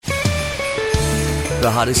The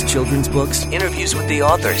hottest children's books, interviews with the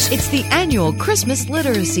authors. It's the annual Christmas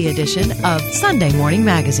Literacy edition of Sunday Morning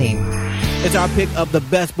Magazine. It's our pick of the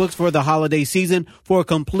best books for the holiday season. For a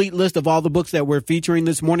complete list of all the books that we're featuring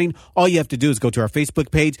this morning, all you have to do is go to our Facebook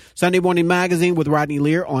page, Sunday Morning Magazine with Rodney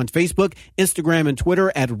Lear on Facebook, Instagram and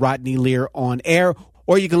Twitter at Rodney Lear on air.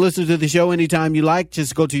 Or you can listen to the show anytime you like.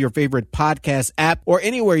 Just go to your favorite podcast app or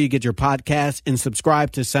anywhere you get your podcasts and subscribe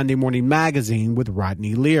to Sunday Morning Magazine with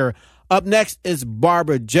Rodney Lear. Up next is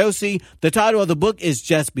Barbara Joosse. The title of the book is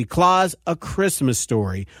Just Because, A Christmas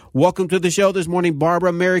Story. Welcome to the show this morning,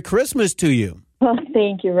 Barbara. Merry Christmas to you. Oh,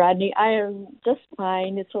 thank you, Rodney. I am just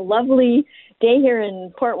fine. It's a lovely day here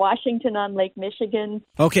in Port Washington on Lake Michigan.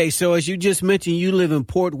 Okay, so as you just mentioned, you live in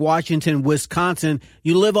Port Washington, Wisconsin.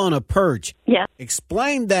 You live on a perch. Yeah.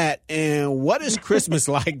 Explain that, and what is Christmas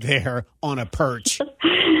like there on a perch?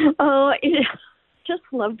 Oh, just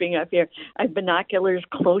love being up here. I have binoculars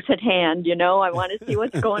close at hand, you know. I want to see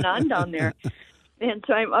what's going on down there. And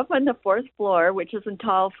so I'm up on the fourth floor, which isn't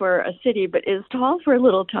tall for a city, but is tall for a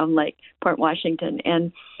little town like Port Washington.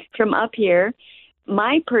 And from up here,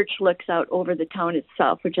 my perch looks out over the town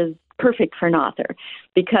itself, which is perfect for an author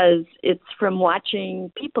because it's from watching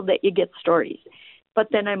people that you get stories. But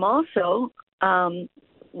then I'm also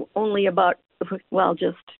only about,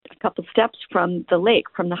 just a couple steps from the lake,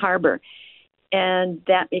 from the harbor. And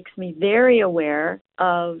that makes me very aware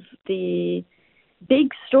of the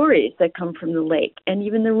big stories that come from the lake and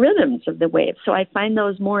even the rhythms of the waves. So I find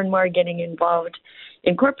those more and more getting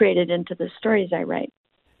incorporated into the stories I write.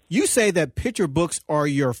 You say that picture books are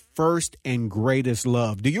your first and greatest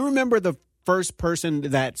love. Do you remember the first person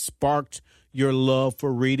that sparked your love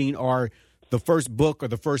for reading, or the first book or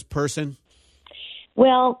the first person?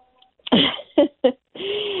 Well,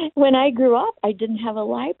 when I grew up, I didn't have a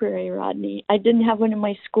library, Rodney. I didn't have one in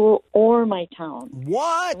my school or my town.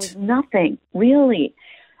 What? There was nothing, really.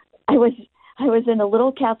 I was in a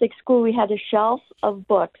little Catholic school. We had a shelf of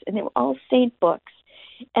books, and they were all saint books.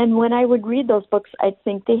 And when I would read those books, I'd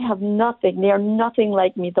think they have nothing. They are nothing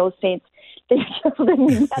like me, those saints.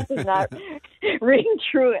 That does not ring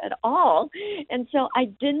true at all. And so I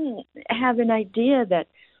didn't have an idea that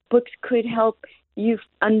books could help you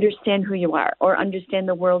understand who you are or understand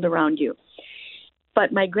the world around you.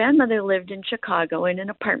 But my grandmother lived in Chicago in an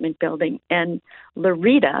apartment building, and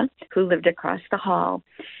Larita, who lived across the hall,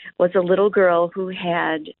 was a little girl who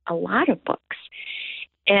had a lot of books.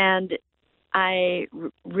 And I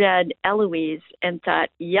read Eloise and thought,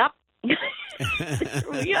 yep,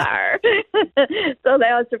 we are. So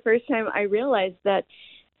that was the first time I realized that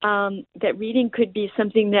that reading could be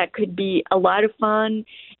something that could be a lot of fun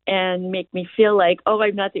and make me feel like, oh,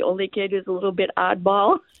 I'm not the only kid who's a little bit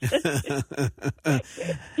oddball.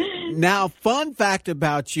 Now, fun fact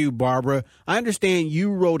about you, Barbara, I understand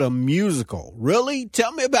you wrote a musical. Really?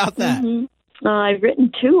 Tell me about that. Mm-hmm. I've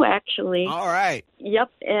written two, actually. All right. Yep,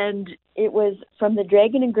 and it was from the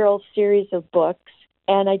Dragon and Girl series of books,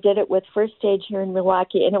 and I did it with First Stage here in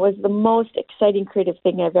Milwaukee, and it was the most exciting creative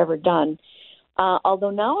thing I've ever done. Although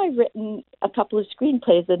now I've written a couple of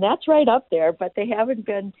screenplays, and that's right up there, but they haven't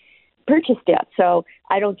been purchased yet, so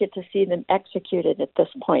I don't get to see them executed at this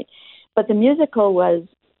point. But the musical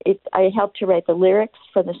I helped to write the lyrics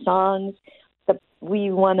for the songs.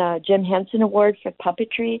 We won a Jim Henson Award for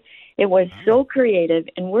puppetry. It was so creative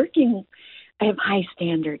and working. I have high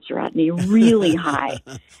standards, Rodney, really high.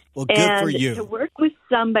 Well, good for you. And to work with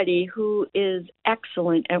somebody who is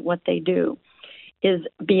excellent at what they do is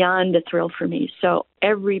beyond a thrill for me. So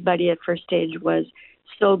everybody at First Stage was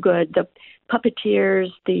so good. The puppeteers,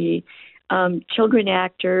 the children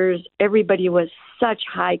actors, everybody was such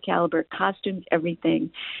high caliber, costumes,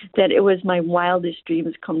 everything, that it was my wildest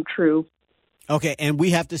dreams come true. Okay, and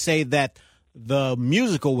we have to say that the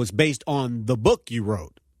musical was based on the book you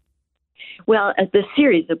wrote. Well, the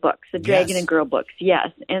series of books, the Dragon Yes. and Girl books, yes.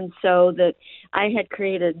 And so that I had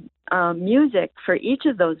created music for each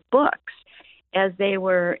of those books as they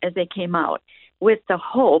came out, with the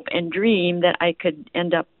hope and dream that I could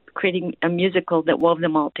end up creating a musical that wove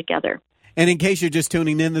them all together. And in case you're just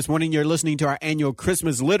tuning in this morning, you're listening to our annual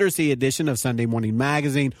Christmas Literacy edition of Sunday Morning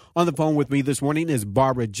Magazine. On the phone with me this morning is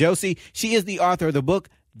Barbara Joosse. She is the author of the book,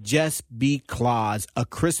 Just Because, A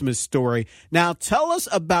Christmas Story. Now, tell us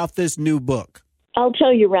about this new book. I'll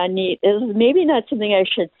tell you, Rodney, it is maybe not something I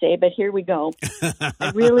should say, but here we go.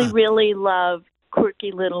 I really, really love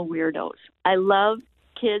quirky little weirdos. I love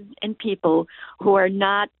kids and people who are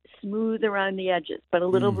not smooth around the edges, but a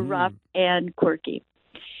little rough and quirky.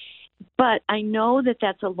 But I know that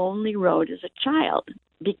that's a lonely road as a child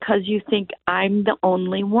because you think I'm the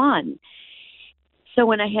only one. So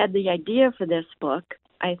when I had the idea for this book,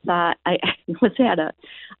 I thought I was at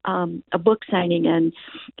a book signing, and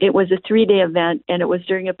it was a 3-day event, and it was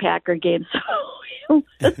during a Packer game, so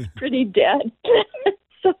it was pretty dead.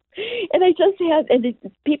 So, and I just had,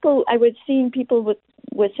 I was seeing people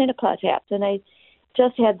with Santa Claus hats, and I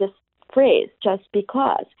just had this phrase, just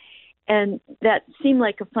because. And that seemed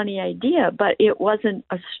like a funny idea, but it wasn't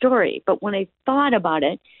a story. But when I thought about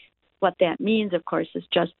it, what that means, of course, is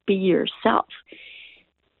just be yourself.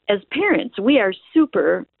 As parents, we are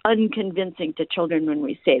super unconvincing to children when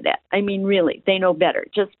we say that. I mean, really, they know better.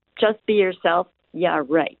 Just be yourself. Yeah,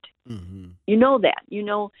 right. Mm-hmm. You know that. You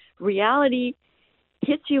know, reality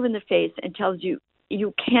hits you in the face and tells you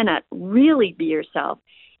you cannot really be yourself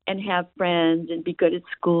and have friends and be good at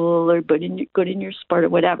school or good in your sport or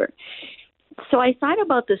whatever. So I thought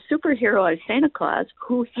about the superhero of Santa Claus,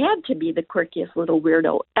 who had to be the quirkiest little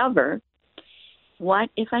weirdo ever. What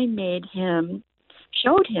if I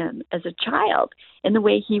showed him as a child in the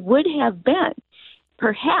way he would have been?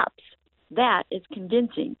 Perhaps that is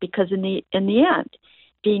convincing, because in the end,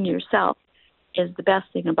 being yourself is the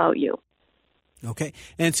best thing about you. Okay.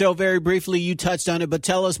 And so very briefly, you touched on it, but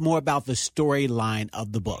tell us more about the storyline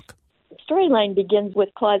of the book. The storyline begins with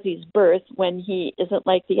Clausy's birth, when he isn't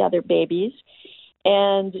like the other babies.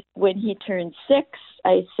 And when he turned 6,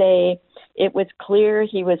 I say it was clear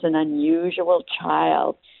he was an unusual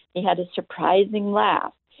child. He had a surprising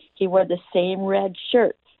laugh. He wore the same red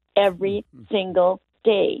shirt every single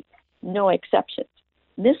day, no exceptions.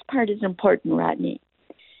 This part is important, Rodney.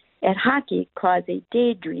 At hockey, Clausy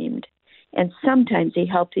daydreamed, and sometimes he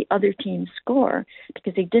helped the other team score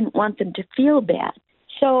because he didn't want them to feel bad.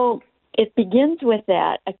 So it begins with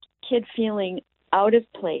that, a kid feeling out of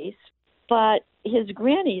place, but his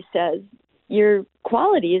granny says your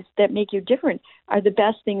qualities that make you different are the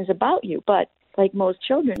best things about you. But like most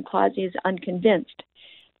children, Clausy is unconvinced.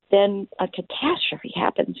 Then a catastrophe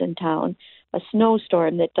happens in town, a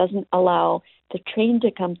snowstorm that doesn't allow the train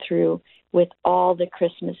to come through with all the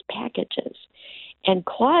Christmas packages. And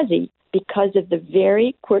Clausy, because of the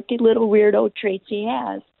very quirky little weirdo traits he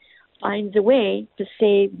has, finds a way to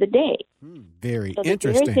save the day. Very so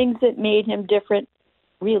interesting. The very things that made him different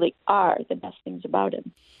really are the best things about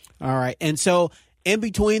him. All right. And so in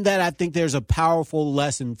between that, I think there's a powerful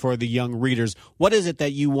lesson for the young readers. What is it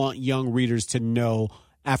that you want young readers to know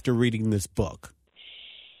after reading this book?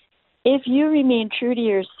 If you remain true to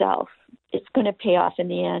yourself, it's going to pay off in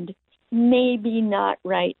the end. Maybe not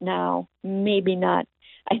right now. Maybe not.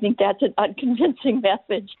 I think that's an unconvincing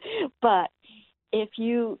message. But if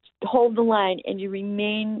you hold the line and you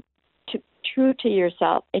remain true to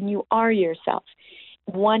yourself and you are yourself,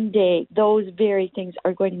 one day those very things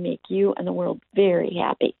are going to make you and the world very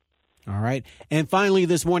happy. All right. And finally,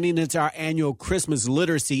 this morning, it's our annual Christmas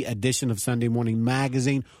literacy edition of Sunday Morning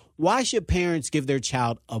Magazine. Why should parents give their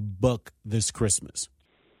child a book this Christmas?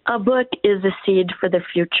 A book is a seed for the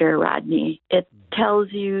future, Rodney. It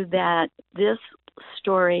tells you that this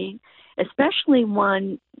story, especially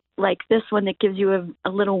one like this one that gives you a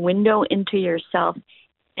little window into yourself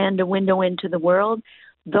and a window into the world,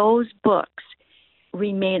 those books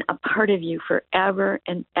remain a part of you forever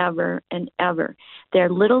and ever and ever. They're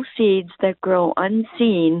little seeds that grow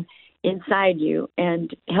unseen inside you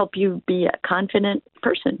and help you be a confident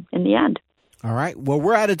person in the end. All right. Well,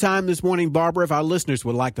 we're out of time this morning, Barbara. If our listeners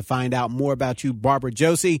would like to find out more about you, Barbara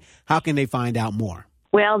Joosse, how can they find out more?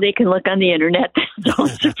 Well, they can look on the internet.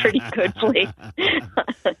 That's a pretty good place.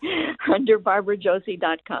 Under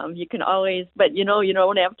barbarajoosse.com. You can always, but you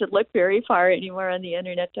don't have to look very far anywhere on the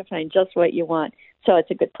internet to find just what you want. So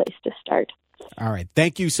it's a good place to start. All right.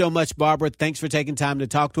 Thank you so much, Barbara. Thanks for taking time to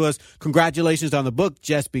talk to us. Congratulations on the book,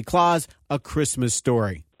 Just Because, A Christmas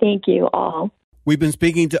Story. Thank you all. We've been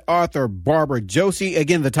speaking to author Barbara Joosse.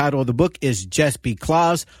 Again, the title of the book is Just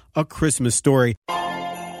Because, A Christmas Story.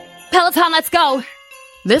 Peloton, let's go.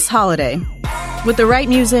 This holiday, with the right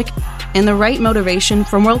music and the right motivation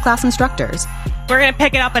from world-class instructors, we're going to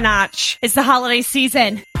pick it up a notch. It's the holiday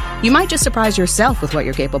season. You might just surprise yourself with what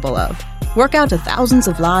you're capable of. Work out to thousands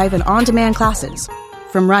of live and on-demand classes,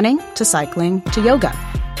 from running to cycling to yoga.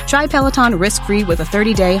 Try Peloton risk-free with a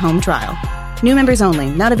 30-day home trial. New members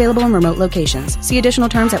only, not available in remote locations. See additional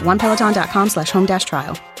terms at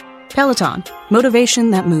onepeloton.com/home-trial. Peloton,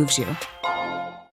 motivation that moves you.